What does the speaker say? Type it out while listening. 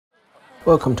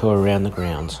Welcome to Around the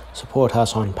Grounds. Support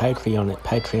us on Patreon at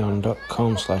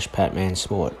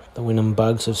patreon.com/patmansport. The Wynnum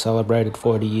Bugs have celebrated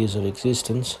 40 years of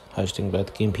existence, hosting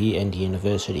both Gympie and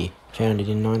University. Founded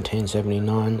in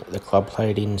 1979, the club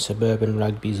played in Suburban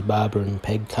Rugby's Barber and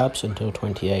Peg Cups until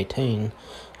 2018,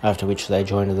 after which they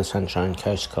joined the Sunshine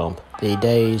Coast Comp. The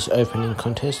day's opening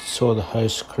contest saw the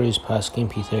hosts cruise past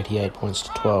Gympie 38 points to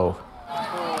 12.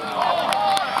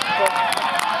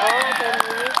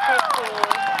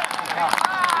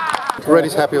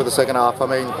 Reddy's happy with the second half. I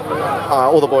mean,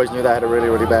 all the boys knew they had a really,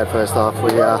 really bad first half.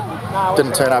 We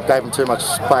didn't turn up, gave them too much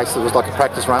space. It was like a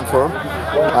practice run for them.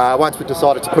 Once we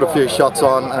decided to put a few shots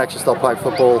on and actually stop playing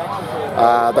football,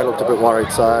 they looked a bit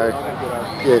worried. So,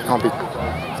 yeah, can't be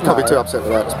too upset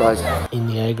with that, I suppose. In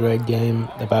the A-grade game,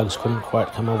 the Bugs couldn't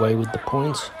quite come away with the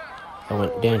points. They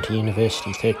went down to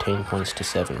University 13 points to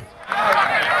 7.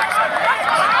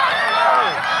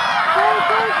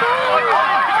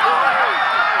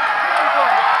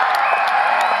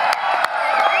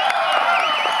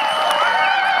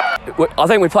 I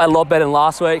think we played a lot better than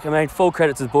last week. I mean, full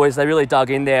credit to the boys. They really dug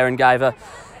in there and gave a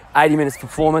 80 minutes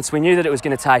performance. We knew that it was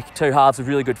going to take two halves of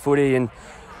really good footy, and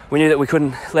we knew that we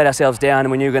couldn't let ourselves down,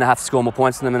 and we knew we were going to have to score more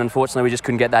points than them, and unfortunately we just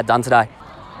couldn't get that done today.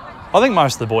 I think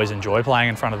most of the boys enjoy playing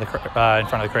in front of the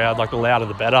crowd. Like, the louder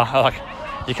the better. Like,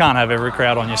 you can't have every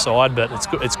crowd on your side, but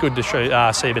it's good to see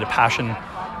a bit of passion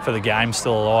for the game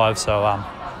still alive. So I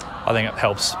think it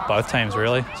helps both teams,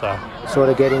 really. So Sort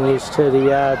of getting used to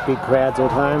the big crowds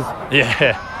at home.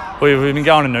 Yeah, we've been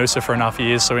going to Noosa for enough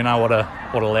years, so we know what a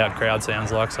loud crowd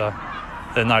sounds like. So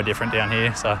they're no different down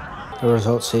here. So the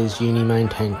result sees Uni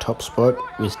maintain top spot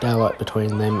with daylight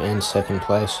between them and second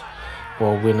place,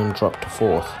 while Wynnum dropped to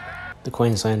fourth. The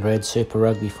Queensland Reds Super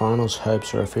Rugby finals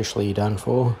hopes are officially done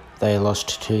for. They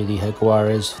lost to the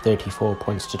Jaguares 34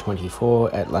 points to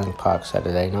 24 at Lang Park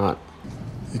Saturday night.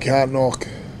 You can't knock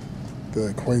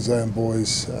the Queensland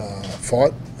boys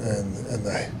fight, and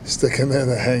they stick in there,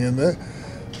 they hang in there.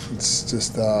 It's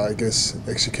just, I guess,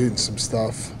 executing some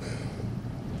stuff.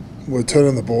 We're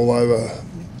turning the ball over.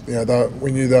 You know,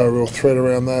 we knew they were a real threat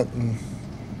around that, and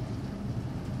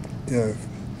you know,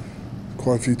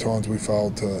 quite a few times we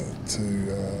failed to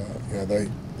you know, they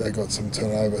got some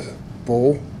turnover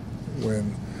ball,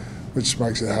 which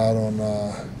makes it hard on you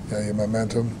know, your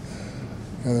momentum.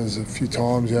 And there's a few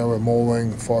times, you know, we're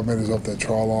mauling 5 metres off their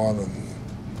try line. And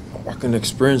like an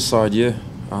experienced side, yeah.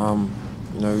 You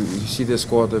know, you see their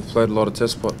squad, they've played a lot of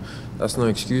tests, but that's no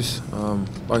excuse.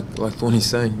 Like Tony's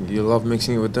saying, you love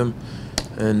mixing it with them,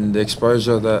 and the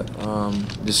exposure that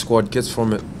this squad gets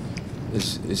from it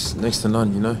is next to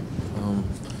none, you know.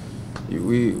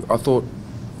 I thought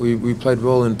we played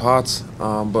well in parts,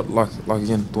 but like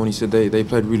again, Tony said, they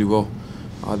played really well.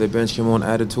 Their bench came on,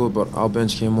 added to it, but our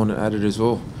bench came on and added as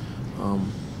well.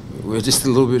 We're just a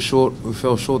little bit short. We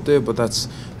fell short there, but that's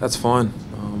fine.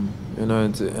 You know,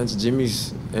 and to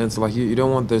Jimmy's answer, like you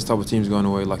don't want those type of teams going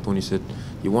away. Like Tony said,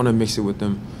 you want to mix it with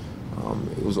them.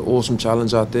 It was an awesome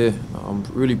challenge out there. I'm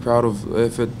really proud of the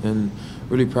effort and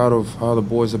really proud of how the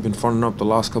boys have been fronting up the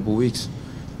last couple of weeks,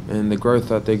 and the growth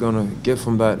that they're gonna get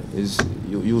from that is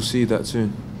you'll see that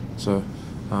soon. So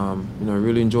you know,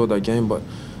 really enjoyed that game, but.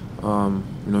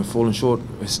 You know, falling short,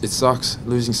 it sucks.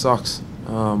 Losing sucks,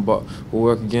 but we'll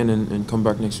work again and come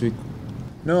back next week.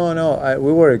 No,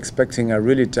 we were expecting a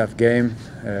really tough game.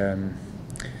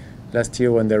 Last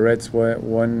year when the Reds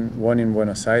won in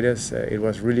Buenos Aires, there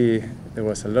was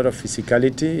a lot of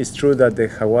physicality. It's true that the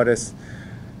Jaguares,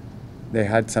 they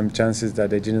had some chances that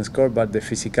they didn't score, but the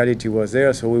physicality was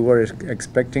there, so we were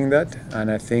expecting that, and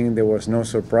I think there was no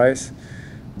surprise.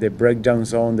 The breakdown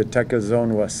zone, the tackle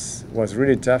zone was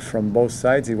really tough from both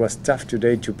sides. It was tough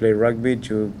today to play rugby,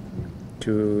 to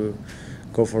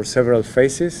go for several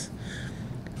phases,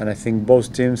 and I think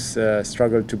both teams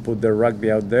struggled to put their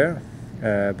rugby out there.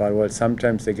 But well,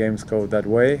 sometimes the games go that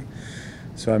way.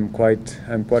 So I'm quite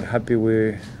happy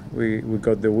we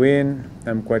got the win.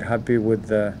 I'm quite happy with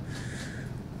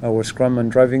our scrum and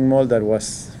driving mode that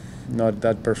was not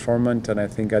that performant, and I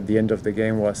think at the end of the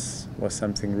game was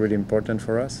something really important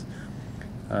for us.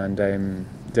 And I'm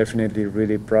definitely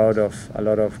really proud of a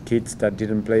lot of kids that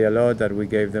didn't play a lot, that we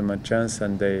gave them a chance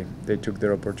and they took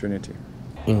their opportunity.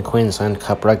 In Queensland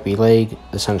Cup Rugby League,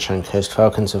 the Sunshine Coast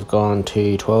Falcons have gone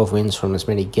to 12 wins from as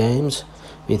many games,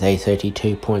 with a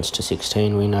 32 points to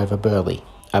 16 win over Burleigh.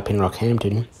 Up in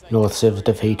Rockhampton, Norths have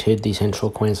defeated the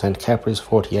Central Queensland Capras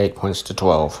 48 points to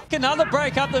 12. Another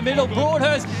break up the middle.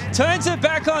 Broadhurst turns it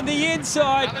back on the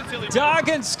inside.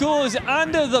 Dargan scores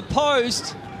under the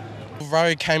post.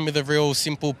 Rowe came with a real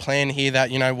simple plan here that,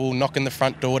 we'll knocking the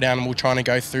front door down and we're trying to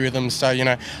go through them. So,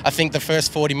 I think the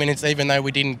first 40 minutes, even though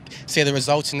we didn't see the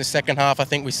results in the second half, I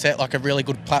think we set like a really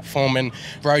good platform, and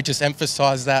Rowe just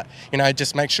emphasised that,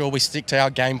 just make sure we stick to our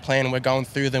game plan and we're going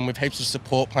through them with heaps of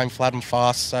support, playing flat and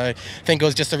fast. So I think it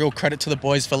was just a real credit to the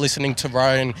boys for listening to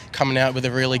Rowe and coming out with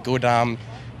a really good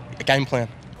game plan.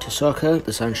 To soccer,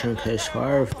 the Sunshine Coast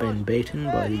Fire have been beaten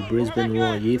by the Brisbane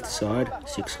Roar Youth side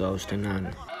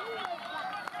 6-0.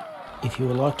 If you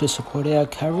would like to support our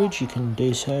coverage, you can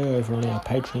do so over on our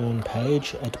Patreon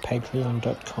page at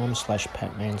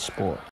patreon.com/patmansport.